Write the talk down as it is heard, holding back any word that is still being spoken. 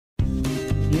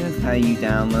how you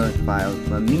download files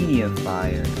from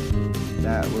Mediafire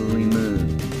that were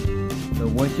removed. So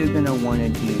what you're going to want to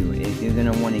do is you're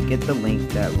going to want to get the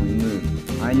links that were removed.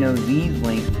 I know these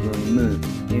links were removed.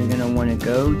 You're going to want to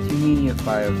go to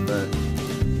Mediafire first.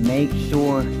 Make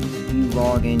sure you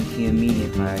log into your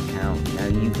Mediafire account. Now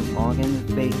you can log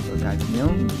into Facebook. I've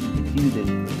known you to do this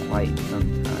for quite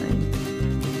some time.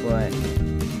 But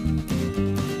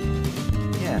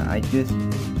yeah, I just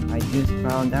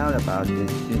found out about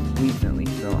this just recently.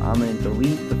 So I'm going to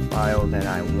delete the file that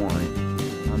I want.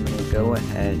 I'm going to go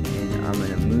ahead and I'm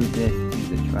going to move this to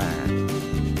the trash. I'm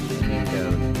going to go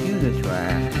to the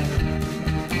trash.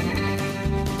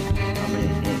 I'm going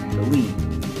to hit delete.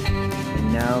 And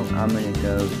now I'm going to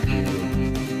go to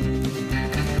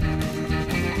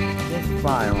this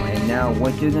file. And now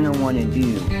what you're going to want to do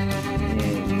is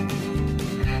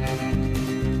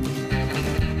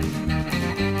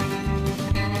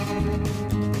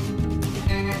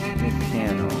this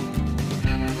channel.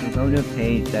 So go to the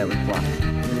page that was blocked.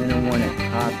 You're going to want to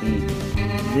copy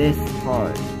this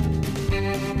part.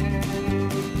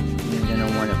 You're going to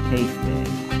want to paste it.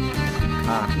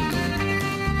 Copy it.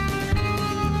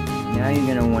 Now you're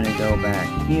going to want to go back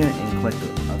here and click a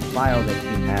file that you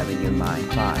have in your My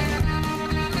File.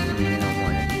 And you're going to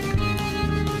want to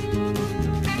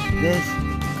click this.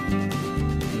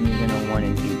 And you're going to want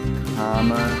to do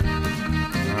comma.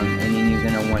 And then you're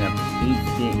going to want to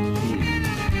paste it here.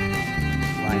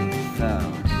 Like so.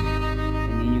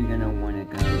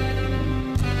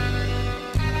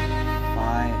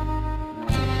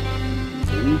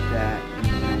 Delete that, and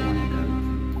you're going to want to go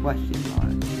to question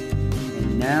mark. And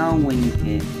now when you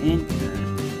hit enter,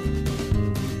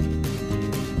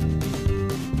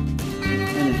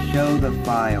 it's going to show the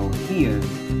file here.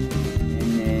 And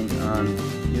then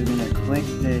you're going to click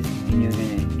this and you're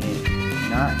going to hit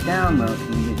not download, so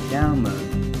you hit download.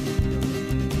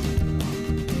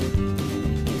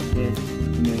 Hit this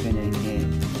and you're going to hit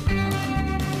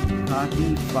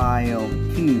copy file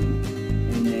to,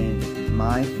 and then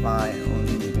my file,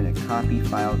 and you're going to copy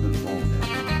files and folders.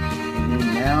 And then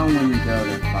now when you go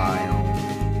to file,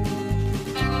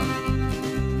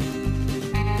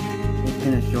 it's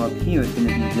going to show up here, it's going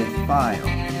to be this file.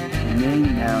 And then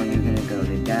now you're going to go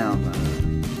to download.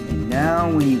 And now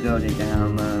when you go to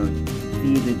download,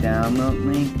 see the download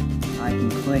link? I can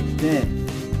click this.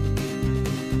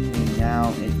 And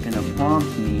now it's going to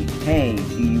prompt me, hey,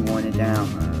 do you want to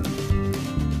download?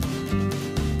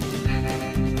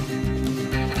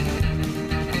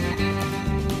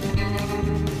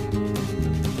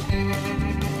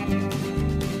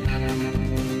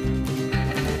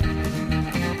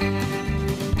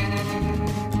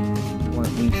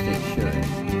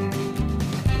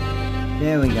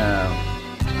 There we go.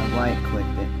 I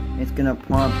right-clicked it. It's gonna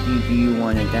prompt you, do you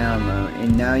want to download?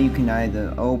 And now you can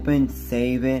either open,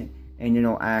 save it, and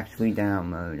it'll actually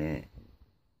download it.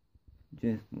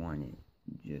 Just wanted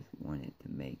to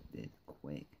make this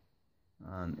quick.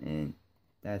 And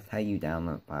that's how you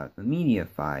download files from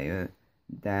Mediafire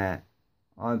that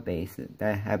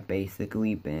have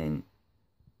basically been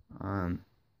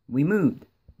removed,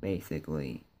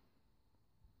 basically.